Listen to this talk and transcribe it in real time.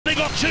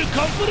got too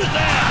confident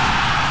there.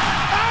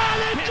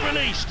 Ah, pit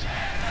released.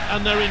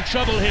 And they're in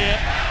trouble here.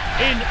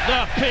 In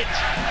the pit.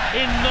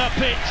 In the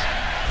pit.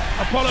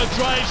 Apollo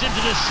drives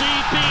into the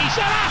CP.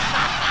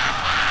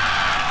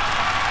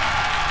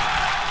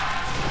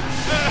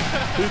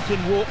 Who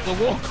can walk the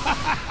walk?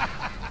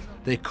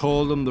 They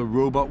call them the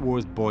Robot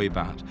Wars boy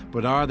band,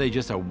 but are they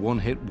just a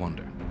one-hit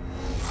wonder?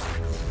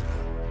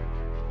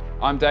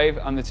 I'm Dave,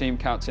 I'm the team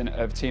captain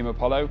of Team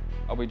Apollo.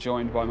 I'll be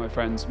joined by my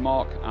friends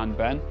Mark and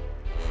Ben.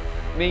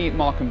 Me,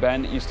 Mark and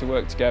Ben used to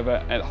work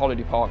together at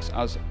holiday parks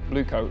as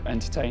Blue Coat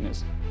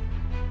entertainers.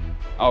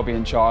 I'll be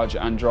in charge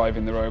and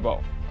driving the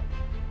robot.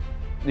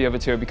 The other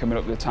two will be coming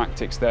up with the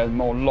tactics, they're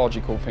more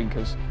logical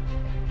thinkers.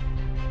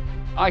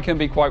 I can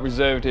be quite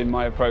reserved in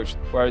my approach,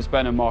 whereas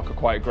Ben and Mark are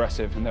quite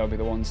aggressive and they'll be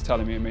the ones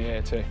telling me in my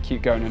ear to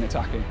keep going and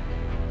attacking.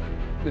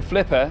 The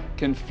flipper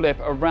can flip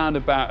around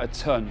about a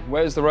ton,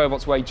 whereas the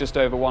robots weigh just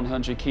over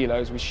 100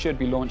 kilos. We should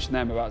be launching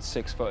them about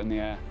 6 foot in the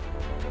air.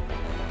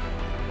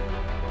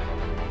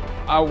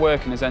 Our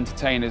working as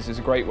entertainers is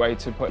a great way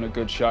to put on a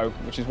good show,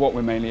 which is what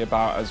we're mainly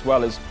about, as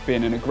well as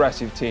being an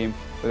aggressive team.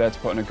 We're there to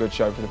put on a good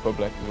show for the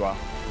public as well.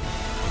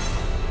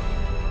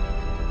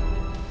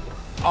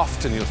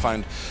 Often you'll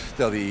find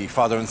there'll be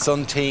father and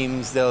son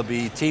teams, there'll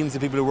be teams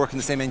of people who work in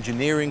the same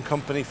engineering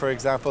company, for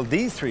example.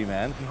 These three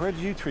men, where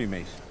did you three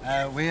meet?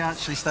 We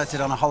actually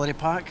started on a holiday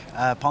park,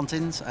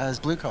 Pontins, as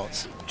Blue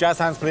Coats. Jazz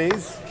hands,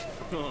 please.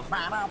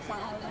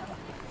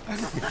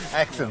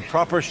 Excellent,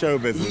 proper show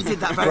business. You did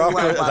that very well,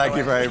 by the Thank way.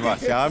 you very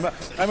much. Yeah, I'm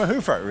a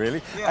hoofer,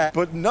 really. Yeah.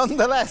 But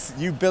nonetheless,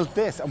 you built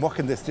this, and what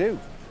can this do?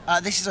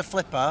 This is a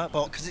flipper,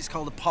 but because it's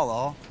called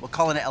Apollo, we're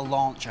calling it a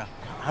launcher.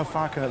 How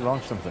far can it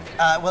launch something?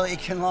 Well, it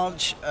can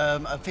launch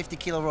a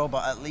 50-kilo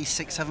robot at least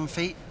 6-7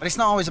 feet, but it's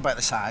not always about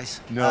the size.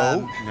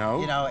 No.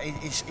 You know,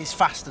 it's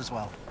fast as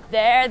well.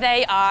 There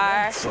they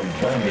are. Apollo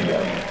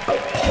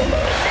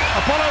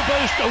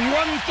boasts a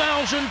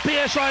 1,000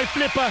 PSI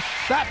flipper.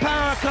 That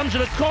power comes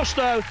at a cost,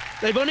 though.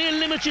 They've only a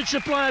limited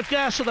supply of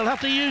gas, so they'll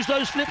have to use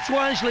those flips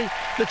wisely.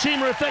 The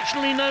team are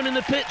affectionately known in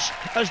the pits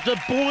as the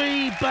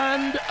boy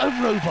band of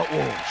Robot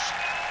Wars.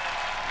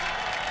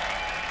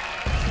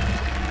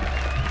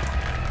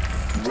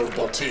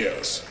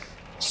 Robotics,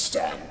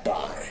 stand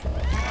by.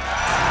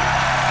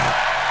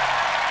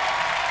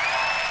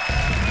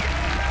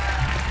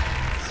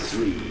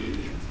 3,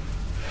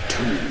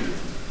 2, 1.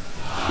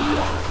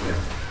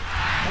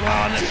 Come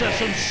on, let's have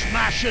some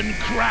smash and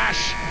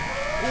crash.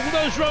 All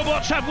those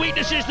robots have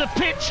weaknesses. The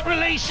pit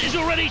release is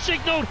already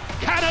signalled.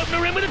 Can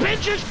opener in with the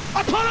pinches.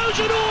 Apollo's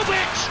in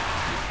orbit.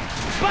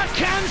 But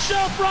can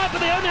self-right, but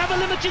they only have a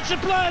limited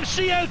supply of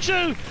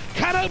CO2.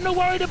 Can opener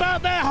worried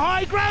about their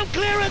high ground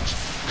clearance.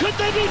 Could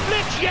they be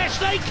flipped? Yes,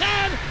 they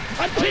can.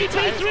 And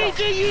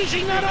PP3D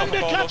using that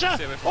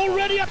undercutter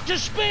already up to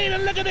speed.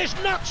 And look at this,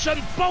 nuts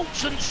and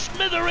bolts and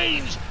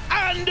smithereens.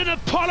 And an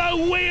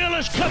Apollo wheel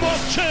has come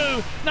off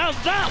too. Now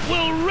that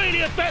will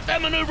really affect their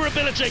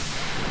manoeuvrability.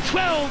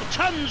 12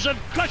 tons of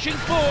crushing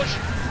force.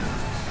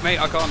 Mate,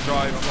 I can't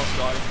drive, I've lost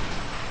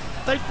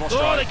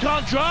drive. They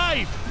can't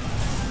drive.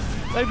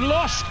 They've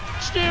lost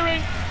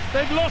steering.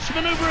 They've lost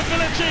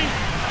manoeuvrability.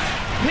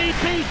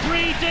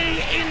 PP3D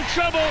in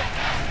trouble.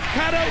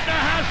 Cat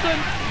opener has them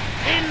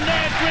in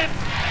their grip,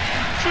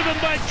 driven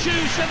by two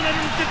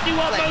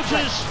 750-watt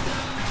motors,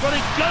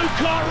 running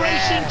go-kart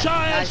racing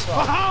tyres.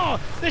 Nice.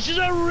 Wow, this is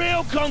a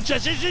real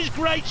contest. This is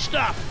great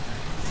stuff.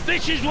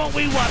 This is what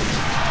we want.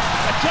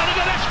 They're trying to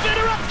get that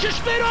spinner up to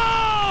spin.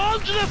 Oh,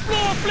 onto the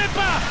floor,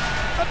 flipper.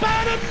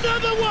 About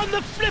another one.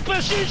 The flipper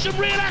sees some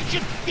real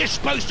action. You're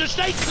supposed to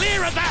stay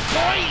clear of that,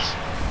 boys.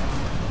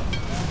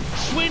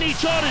 Sweeney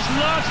Todd has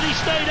largely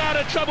stayed out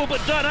of trouble,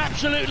 but done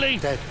absolutely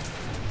Dead.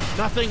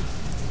 nothing.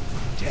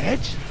 Dead?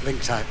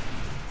 Link's out.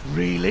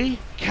 Really?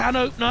 Can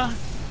opener?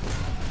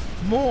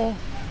 More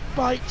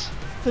bite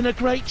than a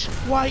great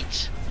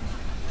white?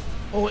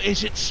 Or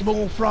is it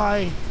small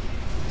fry?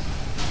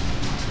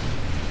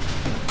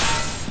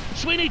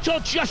 Sweeney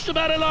Todd just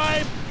about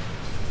alive.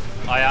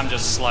 I am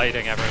just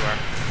sliding everywhere.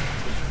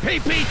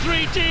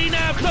 PP3D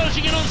now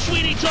closing in on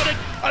Sweeney Todd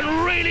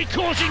and really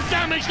causing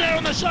damage there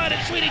on the side of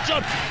Sweeney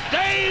Todd.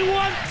 They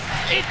want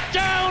it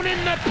down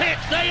in the pit.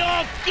 They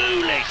are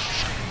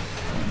ghoulish.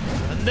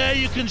 And there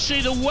you can see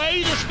the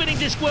way the spinning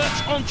disc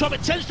works on top.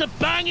 It tends to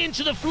bang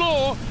into the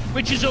floor,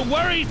 which is a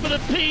worry for the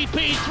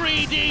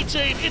PP3D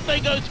team if they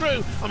go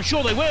through. I'm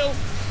sure they will.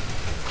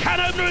 Can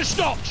opener is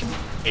stopped,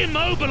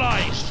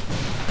 immobilized.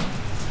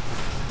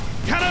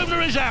 Can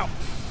opener is out.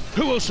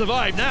 Who will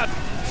survive now?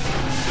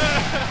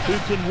 Who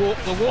can walk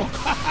the walk?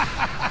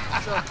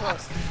 So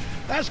close.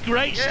 That's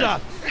great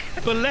stuff.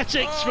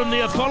 Robotics from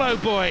the Apollo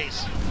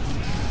boys.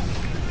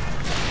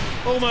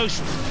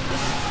 Almost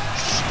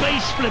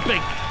space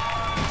flipping.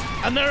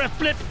 And they're a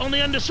flip on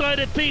the underside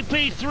of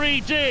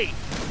PP3D.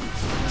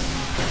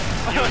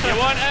 You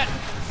want it?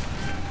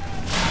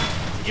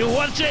 You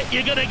want it,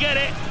 you're gonna get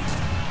it.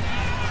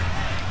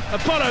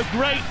 Apollo,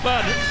 great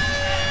bud.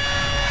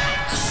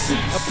 6,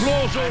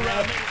 Applause all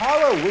round.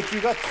 Apollo, which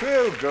you got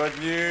through. Good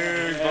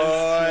news,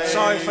 boys.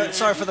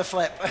 Sorry for the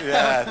flip.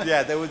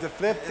 Yeah, there was a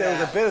flip, there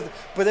was a bit of,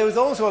 but there was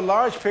also a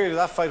large period of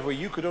that fight where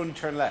you could only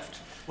turn left.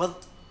 Well,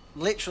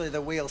 literally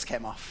the wheels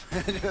came off,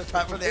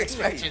 apart from the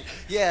expression.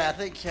 Yeah, I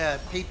think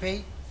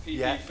PP.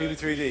 Yeah,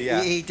 PP3D,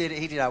 yeah. He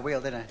did our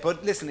wheel, didn't he?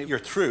 But listen, you're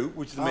through,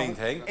 which is the main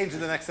thing. Into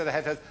the next set of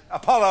head-to-heads.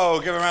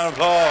 Apollo, give him a round of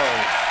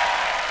applause.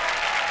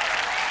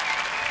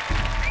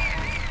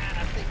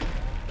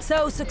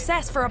 So,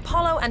 success for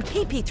Apollo and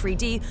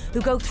PP3D,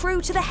 who go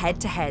through to the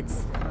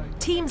head-to-heads.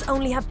 Teams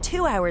only have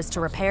 2 hours to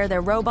repair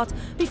their robot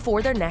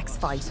before their next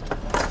fight.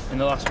 In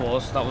the last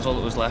wars, that was all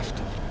that was left.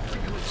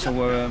 So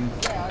we're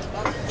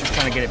just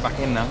trying to get it back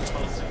in now.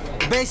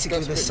 Basically,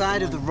 the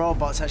side of the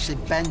robot's actually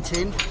bent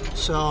in,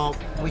 so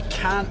we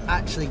can't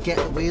actually get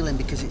the wheel in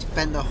because it's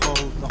bent the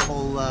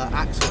whole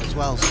axle as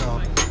well.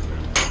 So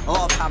a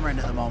lot of hammering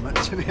at the moment,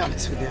 to be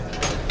honest with you.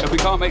 If we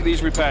can't make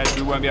these repairs,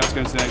 we won't be able to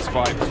go into the next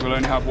fight because we'll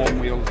only have one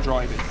wheel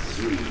driving.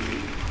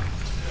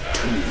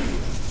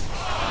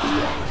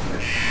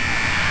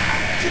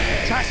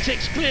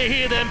 Tactics clear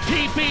here then.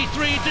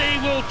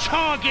 PP3D will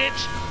target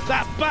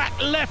that back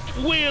left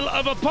wheel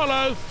of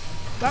Apollo.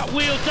 That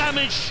wheel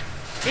damaged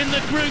in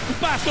the group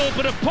battle,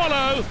 but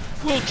Apollo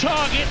will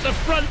target the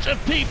front of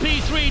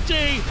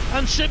PP3D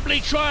and simply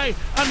try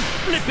and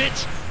flip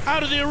it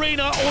out of the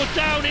arena or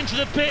down into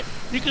the pit.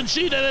 You can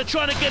see that they're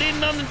trying to get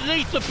in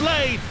underneath the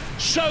blade,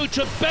 so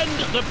to bend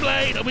the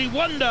blade, and we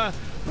wonder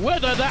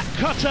whether that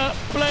cutter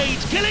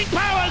blade's killing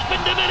power has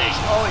been diminished.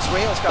 Oh, its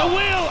wheel's gone. The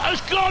wheel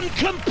has gone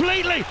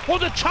completely, or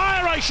the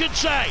tyre, I should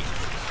say.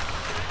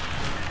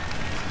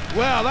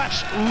 Well,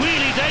 that's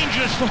really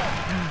dangerous.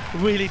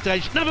 Really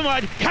dangerous. Never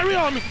mind, carry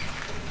on.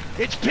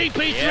 It's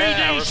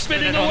PP3D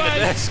spinning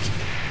away.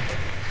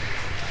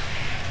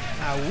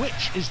 Now,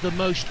 which is the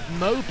most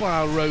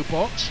mobile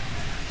robot?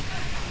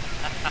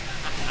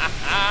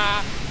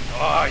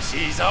 Oh,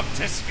 she's up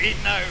to speed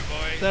now,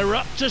 boy. They're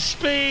up to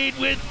speed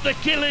with the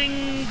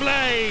killing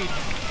blade.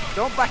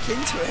 Don't back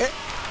into it.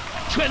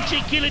 20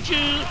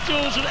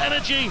 kilojoules of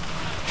energy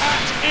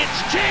at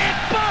its tip,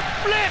 but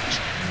flipped!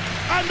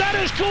 And that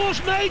has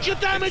caused major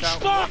damage.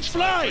 Sparks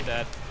fly.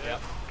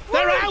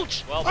 They're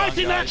out! Well done, I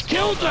think guys. that's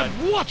killed Well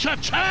them! What a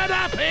turn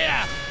up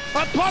here!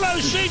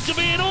 Apollo seem to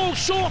be in all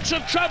sorts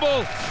of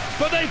trouble,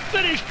 but they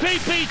finished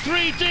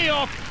PP3D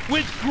off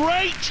with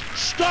great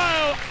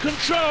style,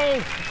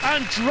 control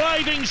and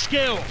driving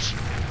skills.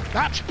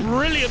 That's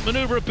brilliant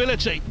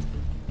manoeuvrability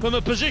from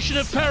a position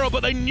of peril,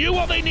 but they knew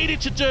what they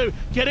needed to do.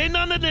 Get in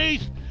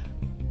underneath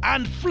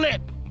and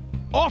flip.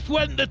 Off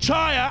went the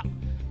tyre.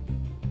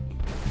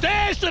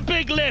 There's the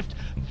big lift.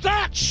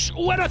 That's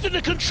when I think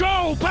the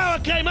control power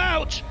came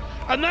out,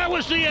 and that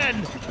was the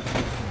end.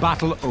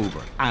 Battle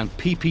over, and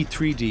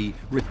PP3D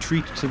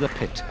retreat to the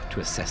pit to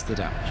assess the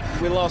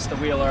damage. We lost the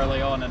wheel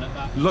early on, and at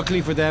that...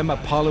 Luckily for them,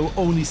 Apollo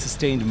only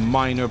sustained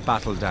minor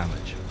battle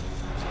damage.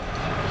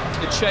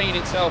 The chain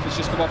itself has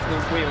just come off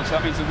the wheels.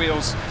 That means the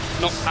wheel's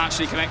not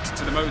actually connected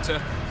to the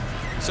motor.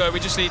 So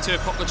we just need to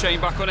pop the chain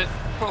back on it,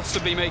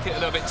 possibly make it a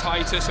little bit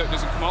tighter so it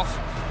doesn't come off.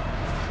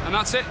 And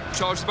that's it.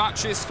 Charge the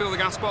batteries, fill the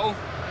gas bottle,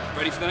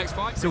 ready for the next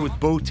fight. So with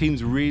both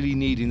teams really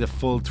needing the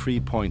full 3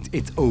 points,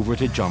 it's over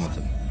to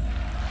Jonathan.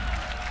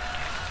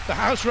 The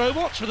house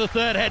robots for the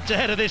third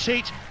head-to-head of this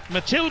heat,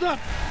 Matilda,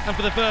 and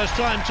for the first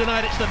time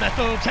tonight it's the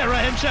Metal Terror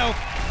himself,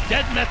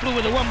 Dead Metal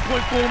with a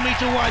 1.4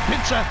 metre wide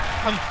pincer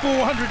and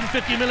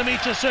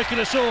 450mm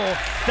circular saw,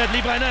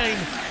 deadly by name,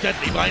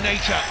 deadly by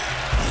nature.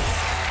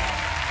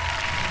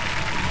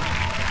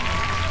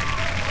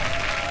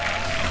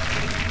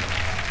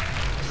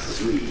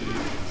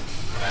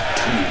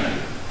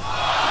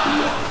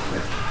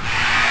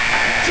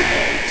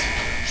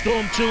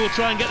 Storm 2 will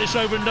try and get this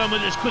over and done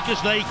with as quick as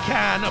they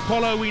can.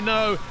 Apollo, we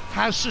know,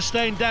 has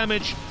sustained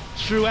damage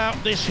throughout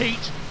this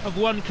heat of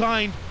one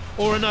kind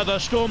or another.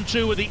 Storm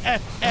 2 with the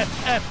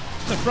FFF,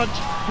 the front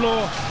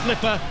floor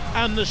flipper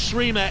and the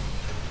Sremek.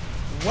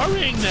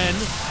 Worrying then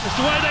as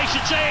to why they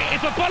should say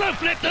if Apollo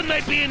flipped them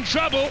they'd be in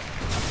trouble.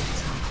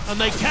 And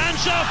they can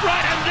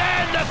self-right, and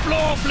then the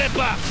floor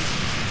flipper.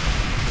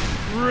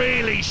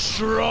 Really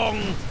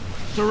strong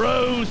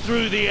throw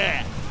through the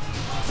air.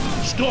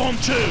 Storm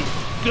 2.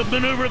 Good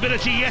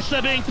manoeuvrability. Yes,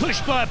 they're being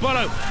pushed by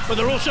Apollo, but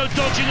they're also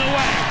dodging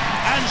away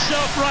and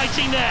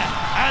self-righting there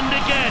and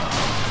again.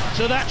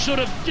 So that sort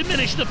of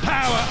diminished the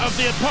power of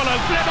the Apollo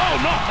flip. Oh,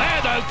 not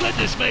there though,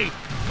 goodness me.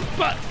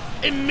 But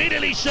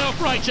immediately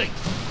self-righting.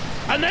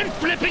 And then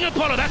flipping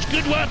Apollo. That's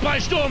good work by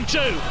Storm 2.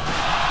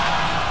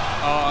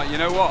 You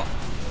know what?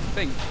 I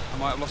think I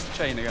might have lost the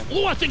chain again.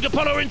 Oh, I think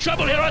Apollo are in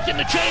trouble here. I think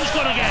the chain's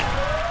gone again.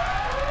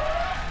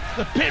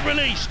 The pit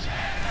released.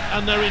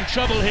 And they're in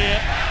trouble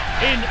here.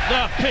 In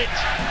the pit,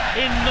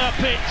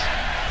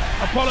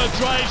 Apollo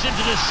drives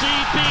into the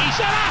CP.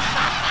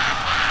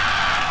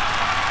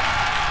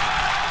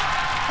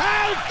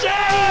 How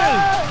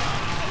dare!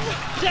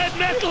 Dead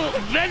Metal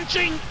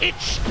venting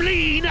its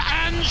spleen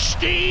and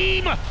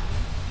steam.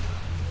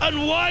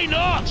 And why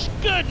not?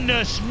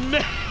 Goodness me.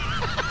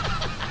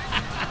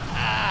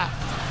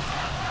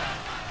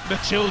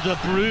 Matilda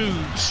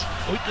broods.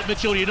 Oh,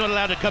 Matilda, you're not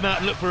allowed to come out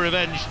and look for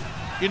revenge.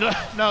 You know,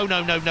 no.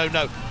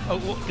 Oh,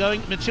 what,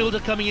 going?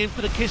 Matilda coming in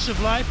for the kiss of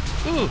life.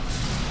 Ooh,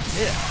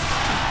 yeah.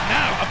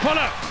 Now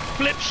Apollo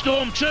flips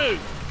Storm 2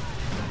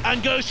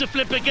 and goes to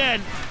flip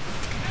again.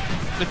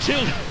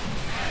 Matilda,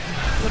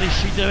 what is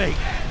she doing?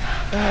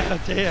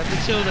 Oh dear,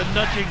 Matilda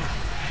nudging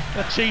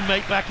a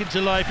teammate back into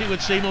life, it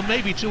would seem, or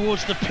maybe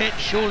towards the pit.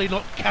 Surely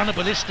not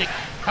cannibalistic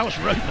house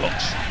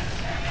robots.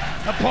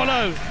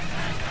 Apollo,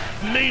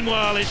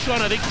 meanwhile, is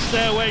trying to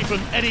stay away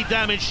from any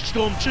damage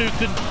Storm 2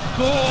 can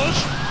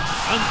cause.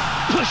 And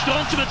pushed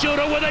on to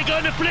Matilda. Were they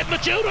going to flip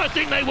Matilda? I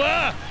think they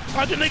were.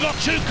 I think they got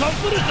too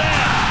confident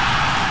there.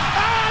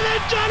 Ah,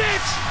 they've done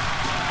it!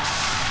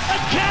 A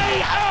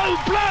KO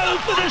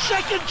blow for the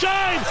second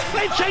time.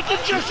 They've taken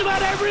just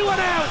about everyone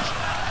out.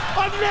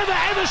 I've never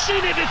ever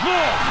seen it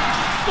before.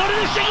 Not in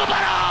a single but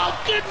oh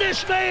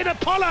goodness me, and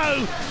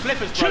Apollo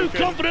too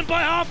confident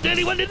by half,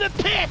 nearly went in the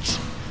pit.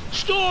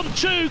 Storm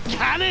 2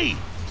 canny.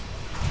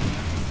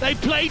 They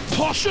played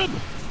possum.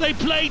 They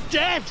played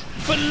dead,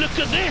 but look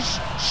at this.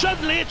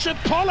 Suddenly it's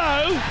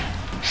Apollo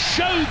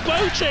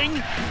showboating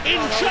in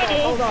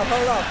trouble. Hold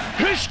on.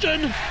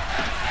 Kristen,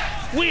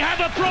 we have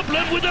a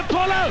problem with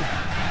Apollo.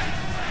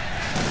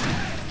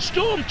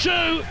 Storm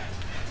 2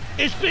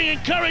 is being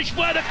encouraged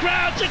by the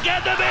crowd to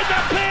get them in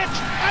the pit,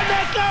 and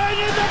they're going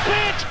in the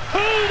pit.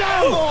 Who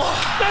knows?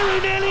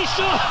 Very nearly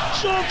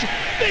Storm 2.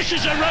 This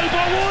is a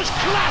Robot Wars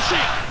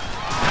classic.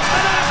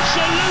 An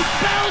absolute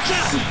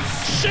belter.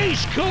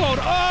 Cease cord.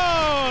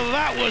 Oh,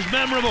 that was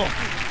memorable.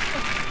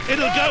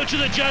 It'll go to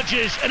the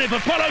judges, and if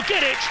Apollo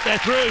get it, they're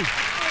through.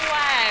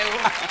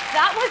 Wow,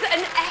 that was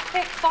an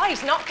epic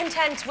fight. Not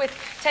content with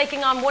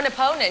taking on one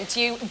opponent,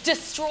 you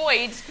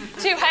destroyed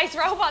 2 house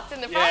robots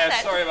in the process.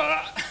 Yeah, sorry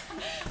about that.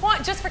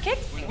 What, just for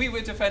kicks? We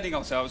were defending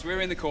ourselves. We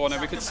were in the corner.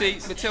 We could see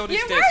Matilda's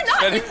disc. You were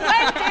not.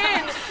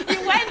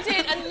 You went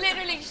in and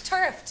literally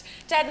turfed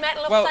Dead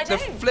Metal upside down.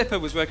 Well, the flipper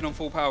was working on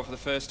full power for the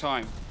first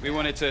time. We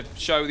wanted to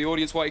show the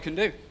audience what he can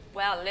do.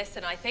 Well,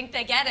 listen, I think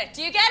they get it.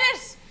 Do you get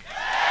it?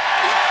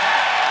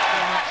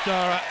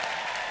 Dara.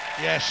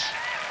 Yes.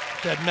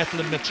 Dead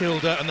Metal and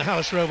Matilda and the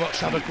house robots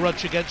have a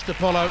grudge against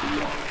Apollo.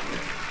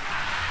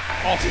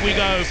 Off we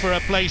go for a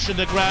place in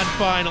the grand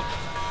final.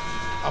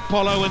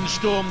 Apollo and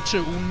Storm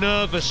 2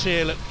 nervous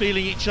here,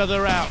 feeling each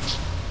other out.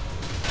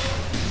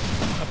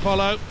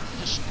 Apollo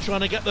just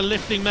trying to get the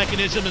lifting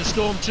mechanism, and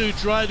Storm 2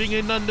 driving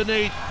in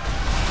underneath.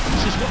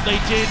 This is what they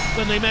did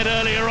when they met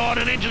earlier on,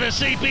 and into the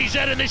CPZ,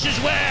 and this is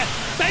where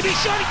maybe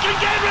Sean can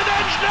get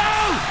revenge.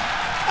 No!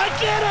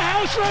 Again, a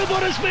house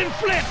robot has been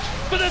flipped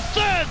for the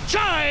 3rd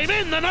time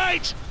in the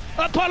night.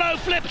 Apollo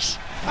flips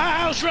a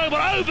house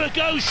robot, over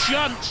goes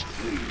Shunt.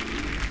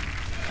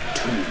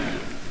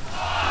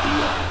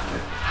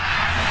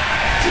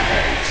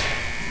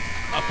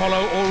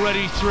 Apollo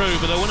already through,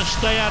 but they want to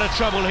stay out of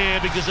trouble here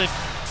because they've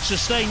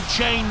sustained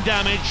chain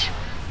damage.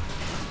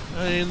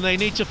 And they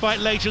need to fight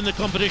later in the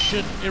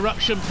competition.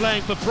 Eruption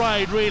playing for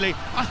pride, really.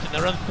 I think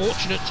they're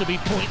unfortunate to be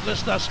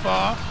pointless thus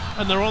far,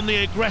 and they're on the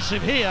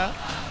aggressive here,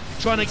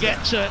 trying to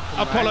get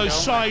Apollo's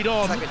side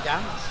on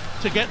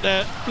to get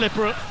their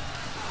flipper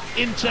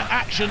into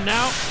action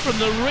now from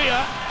the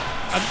rear.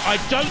 And I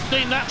don't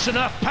think that's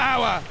enough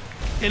power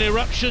in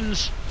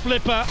Eruption's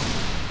flipper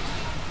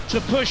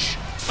to push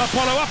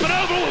Apollo up and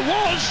over. It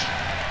was.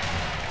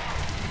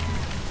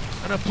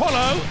 And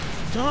Apollo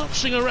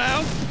dancing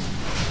around.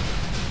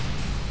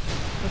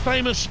 The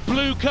famous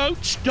blue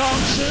coats,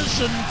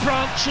 dancers and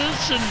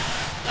prancers, and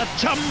a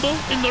tumble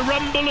in the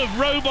rumble of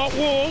Robot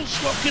Wars.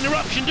 What can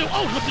Eruption do?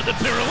 Oh, look at the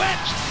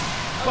pirouette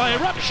by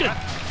Eruption.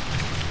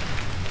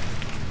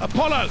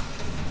 Apollo,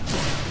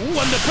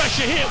 under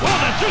pressure here. Well,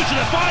 they're through to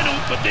the final,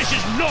 but this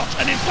is not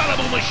an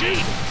infallible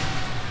machine.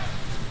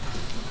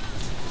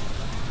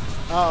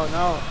 Oh,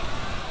 no.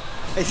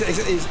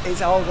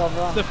 It's all gone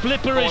wrong. The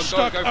flipper is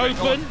stuck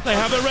open. They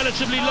have a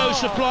relatively low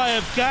supply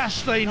of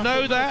gas. They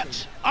know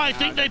that. I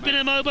think they've been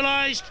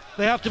immobilised.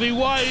 They have to be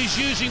wise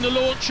using the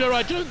launcher.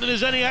 I don't think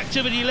there's any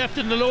activity left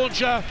in the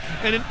launcher.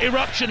 And an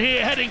Eruption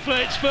here heading for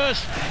its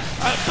first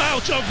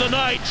bout of the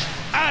night.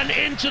 And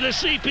into the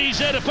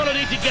CPZ. Apollo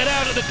need to get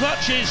out of the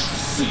clutches.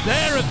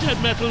 There of Dead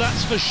Metal,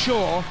 that's for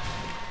sure.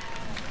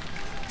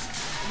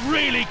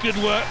 Really good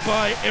work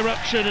by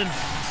Eruption, and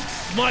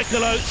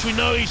Michael Oates, we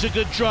know he's a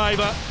good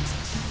driver.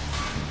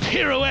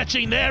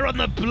 Pirouetting there on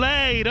the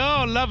blade.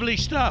 Oh, lovely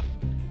stuff.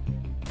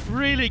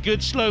 Really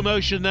good slow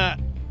motion, that.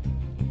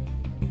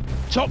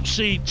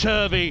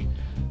 Topsy-turvy,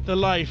 the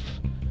life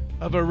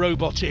of a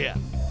roboteer.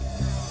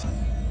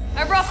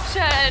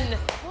 Eruption!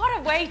 What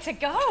a way to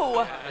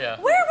go. Yeah.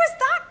 Where was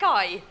that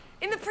guy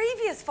in the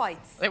previous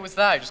fights? It was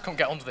there, he just couldn't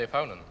get onto the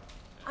opponent.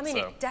 I mean,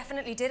 it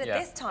definitely did it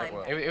this time.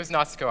 It was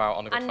nice to go out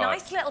on a good fight.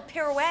 Nice little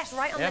pirouette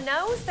right on the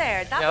nose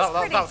there. That was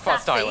pretty that was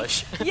quite sassy.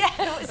 stylish. Yeah,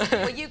 it was.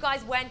 Well, you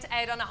guys went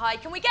out on a high.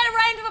 Can we get a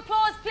round of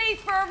applause, please,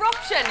 for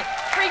Eruption?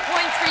 3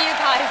 points for you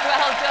guys.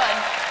 Well done.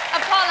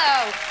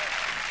 Apollo,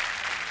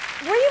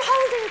 were you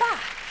holding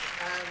back?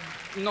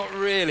 Not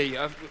really.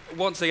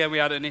 Once again, we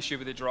had an issue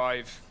with the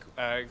drive.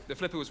 The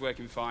flipper was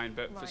working fine,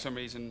 but for some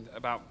reason,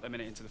 about a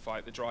minute into the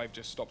fight, the drive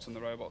just stopped on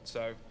the robot,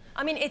 so...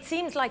 I mean, it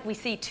seems like we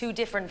see two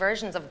different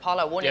versions of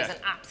Apollo. One who's an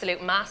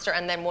absolute master,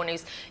 and then one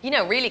who's, you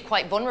know, really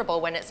quite vulnerable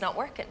when it's not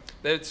working.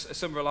 There's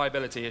some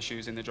reliability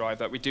issues in the drive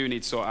that we do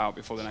need to sort out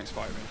before the next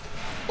fight,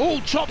 All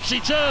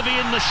topsy-turvy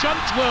in the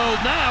shunt world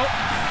now.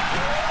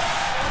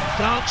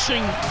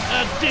 Dancing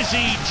a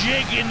dizzy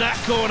jig in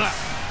that corner.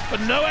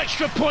 But no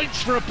extra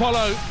points for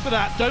Apollo for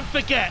that. Don't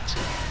forget,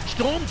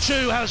 Storm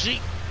 2 has the,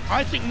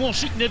 I think, more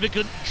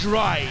significant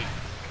drive.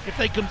 If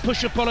they can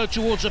push Apollo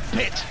towards a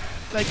pit,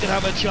 they could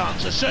have a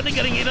chance. They're certainly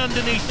getting in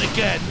underneath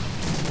again,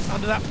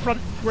 under that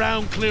front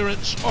ground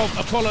clearance of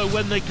Apollo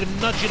when they can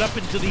nudge it up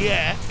into the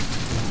air.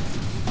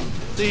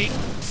 The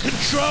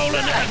control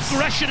and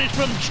aggression is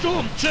from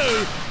Storm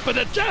 2, but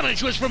the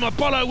damage was from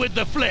Apollo with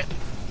the flip.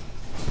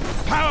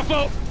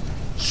 Powerful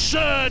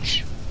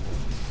surge.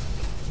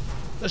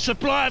 The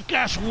supply of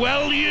gas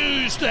well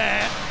used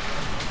there.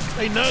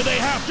 They know they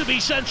have to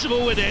be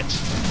sensible with it.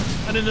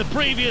 And in the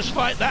previous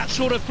fight, that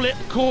sort of flip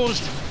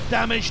caused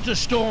damage to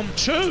Storm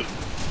 2.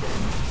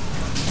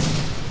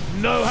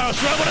 No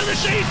house robot in the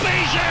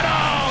CPZ.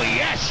 Oh,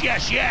 yes,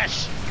 yes,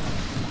 yes.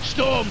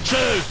 Storm 2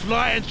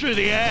 flying through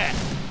the air.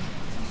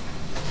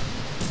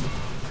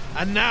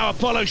 And now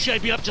Apollo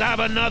shaping up to have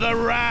another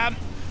ram.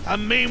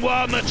 And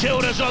meanwhile,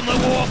 Matilda's on the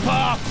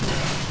warpath.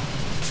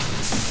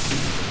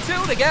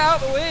 Matilda, get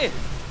out of the way.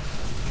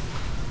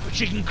 But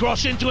she can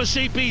cross into a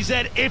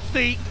CPZ if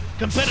the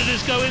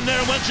competitors go in there.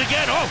 And once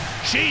again, oh,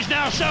 she's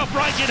now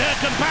self-righted her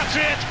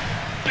compatriot.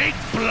 Big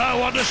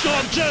blow on the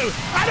Storm 2.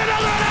 And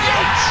another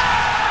out!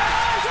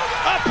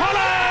 Apollo!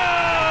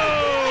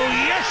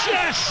 Yes,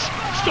 yes!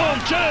 Storm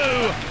 2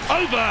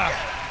 over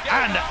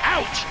and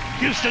out.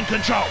 Houston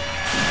control.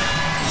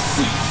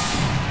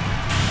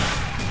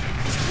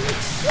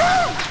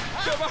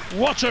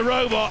 What a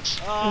robot.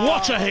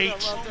 What a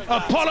heat.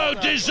 Apollo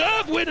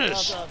deserve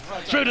winners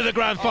through to the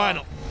grand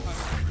final.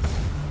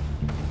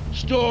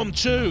 Storm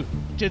 2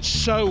 did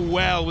so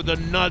well with a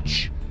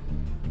nudge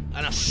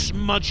and a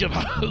smudge of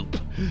hope.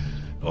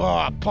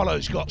 Oh,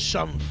 Apollo's got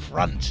some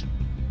front,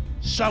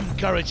 some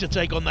courage to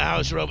take on the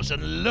house robots,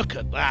 and look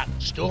at that.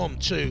 Storm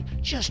 2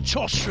 just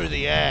tossed through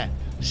the air,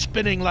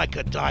 spinning like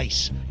a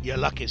dice. Your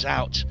luck is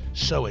out,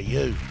 so are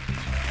you.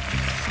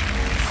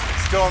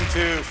 Storm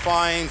 2,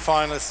 fine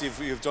finalists,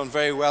 you've done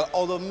very well,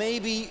 although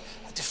maybe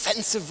a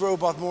defensive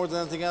robot more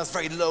than anything else,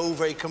 very low,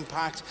 very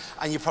compact,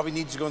 and you probably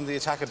need to go into the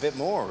attack a bit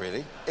more,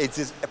 really. It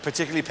is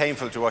particularly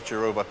painful to watch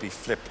your robot be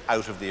flipped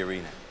out of the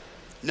arena.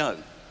 No.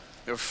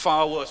 There are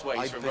far worse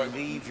ways for a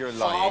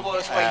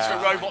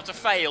robot to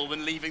fail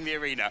than leaving the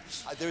arena.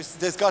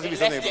 There's got to be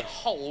something. Left it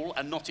whole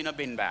and not in a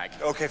bin bag.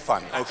 Okay,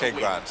 fine. Okay,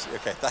 grand.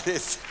 Okay, that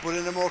is. But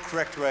in a more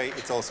correct way,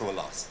 it's also a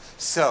loss.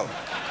 So.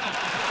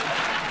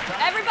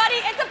 Everybody,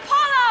 it's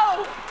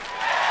Apollo!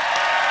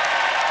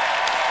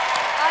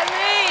 I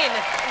mean,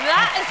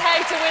 that is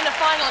how to win a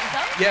final.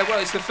 Yeah, well,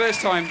 it's the first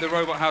time the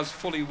robot has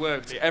fully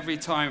worked. Every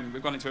time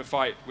we've gone into a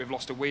fight, we've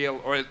lost a wheel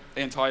or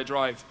the entire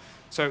drive.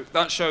 So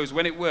that shows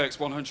when it works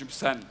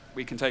 100%,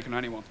 we can take on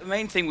anyone. The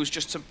main thing was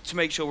just to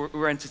make sure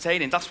we're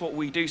entertaining. That's what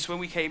we do. So when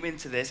we came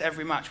into this,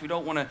 every match, we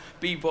don't want to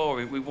be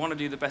boring. We want to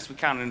do the best we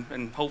can,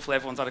 and hopefully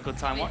everyone's had a good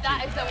time watching.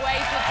 That is the way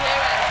to do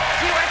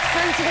it. You are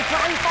through to the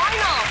grand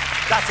final.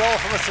 That's all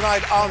from us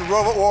tonight on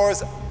Robot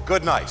Wars.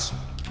 Good night.